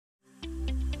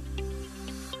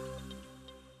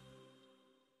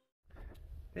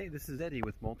Hey, this is Eddie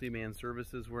with Multi-Man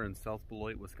Services. We're in South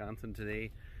Beloit, Wisconsin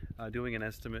today, doing an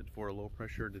estimate for a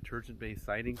low-pressure detergent-based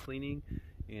siding cleaning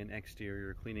and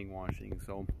exterior cleaning washing.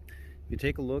 So if you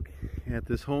take a look at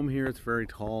this home here, it's very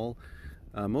tall.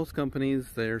 Most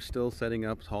companies, they're still setting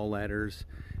up tall ladders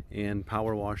and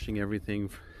power washing everything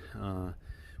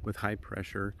with high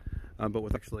pressure. But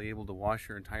with actually able to wash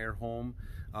your entire home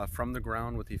from the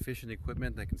ground with efficient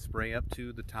equipment that can spray up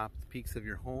to the top peaks of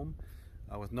your home.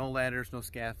 With no ladders, no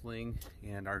scaffolding,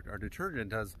 and our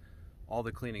detergent does all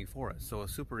the cleaning for us. So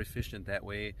it's super efficient that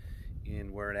way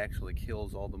in where it actually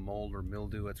kills all the mold or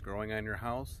mildew that's growing on your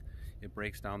house. It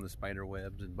breaks down the spider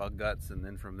webs and bug guts, and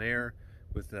then from there,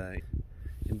 with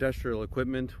industrial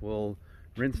equipment, we'll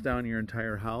rinse down your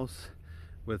entire house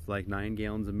with like 9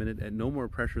 gallons a minute at no more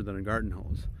pressure than a garden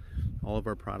hose. All of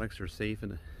our products are safe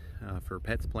and for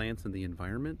pets, plants, and the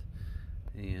environment.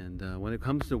 And when it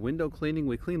comes to window cleaning,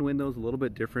 we clean windows a little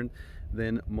bit different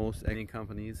than most cleaning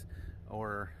companies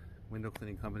or window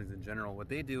cleaning companies in general. What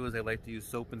they do is they like to use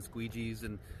soap and squeegees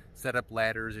and set up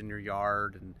ladders in your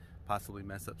yard and possibly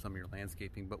mess up some of your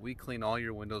landscaping. But we clean all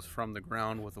your windows from the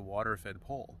ground with a water-fed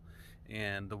pole.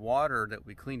 And the water that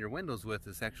we clean your windows with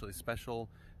is actually special,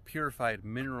 purified,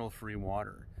 mineral-free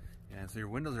water. And so your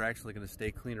windows are actually going to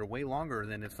stay cleaner way longer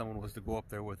than if someone was to go up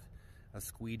there with a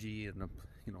squeegee and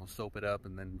soap it up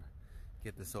and then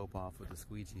get the soap off with the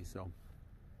squeegee. So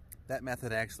that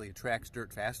method actually attracts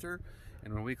dirt faster,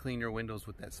 and when we clean your windows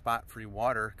with that spot-free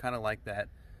water, kind of like that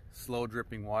slow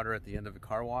dripping water at the end of a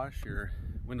car wash, your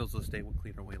windows will stay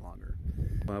cleaner way longer.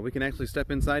 We can actually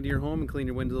step inside your home and clean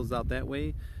your windows out that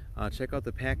way. Check out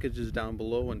the packages down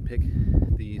below and pick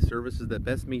the services that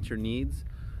best meet your needs.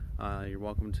 You're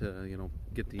welcome to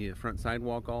get the front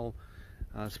sidewalk all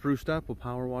spruced up. We'll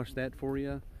power wash that for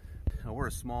you. We're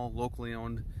a small, locally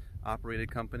owned,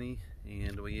 operated company,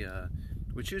 and we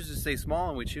choose to stay small,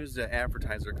 and we choose to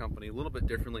advertise our company a little bit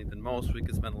differently than most. We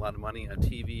can spend a lot of money on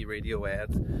TV, radio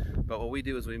ads, but what we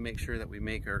do is we make sure that we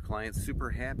make our clients super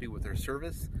happy with their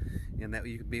service, and that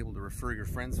you can be able to refer your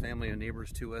friends, family, and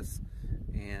neighbors to us.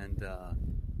 And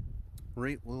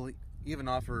we'll even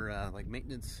offer like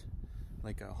maintenance,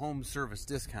 like a home service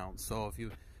discount. So if you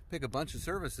pick a bunch of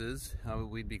services,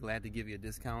 we'd be glad to give you a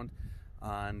discount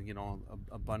on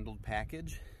a bundled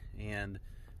package, and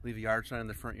leave a yard sign in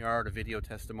the front yard, a video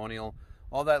testimonial.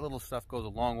 All that little stuff goes a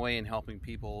long way in helping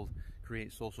people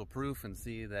create social proof and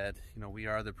see that we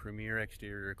are the premier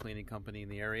exterior cleaning company in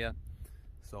the area.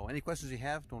 So any questions you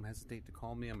have, don't hesitate to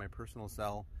call me on my personal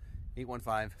cell,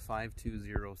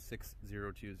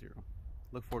 815-520-6020.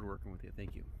 Look forward to working with you.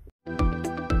 Thank you.